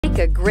Make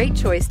a great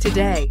choice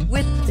today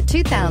with the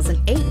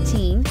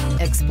 2018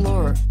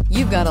 Explorer.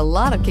 You've got a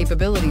lot of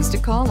capabilities to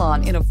call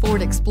on in a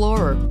Ford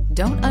Explorer.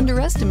 Don't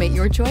underestimate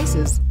your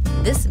choices.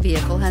 This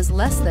vehicle has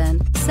less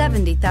than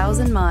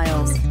 70,000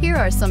 miles. Here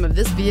are some of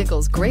this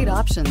vehicle's great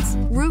options: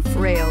 roof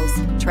rails,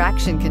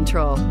 traction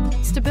control,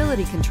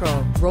 stability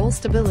control, roll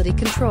stability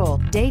control,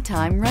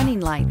 daytime running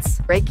lights,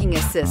 braking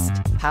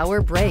assist,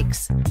 power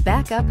brakes,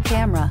 backup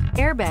camera,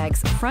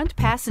 airbags, front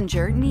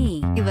passenger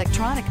knee,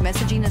 electronic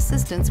messaging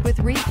assistance with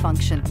read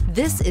function.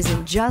 This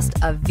isn't just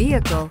a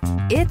vehicle,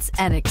 it's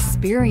an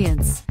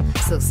experience.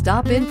 So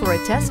stop in for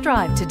a test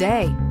drive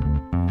today.